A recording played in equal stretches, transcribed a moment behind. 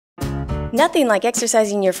Nothing like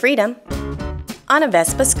exercising your freedom on a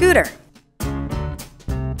Vespa scooter.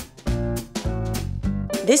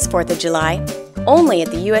 This 4th of July, only at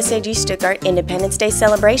the USAG Stuttgart Independence Day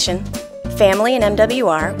celebration, Family and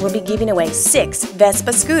MWR will be giving away 6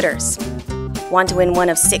 Vespa scooters. Want to win one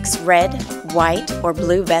of 6 red, white, or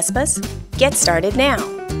blue Vespas? Get started now.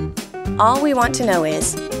 All we want to know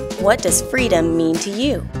is, what does freedom mean to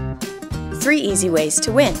you? 3 easy ways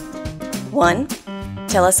to win. 1.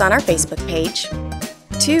 Tell us on our Facebook page.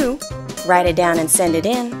 2. Write it down and send it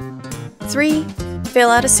in. 3. Fill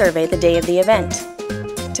out a survey the day of the event.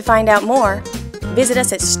 To find out more, visit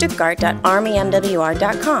us at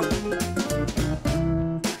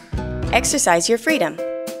stuttgart.armymwr.com. Exercise your freedom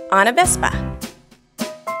on a Vespa.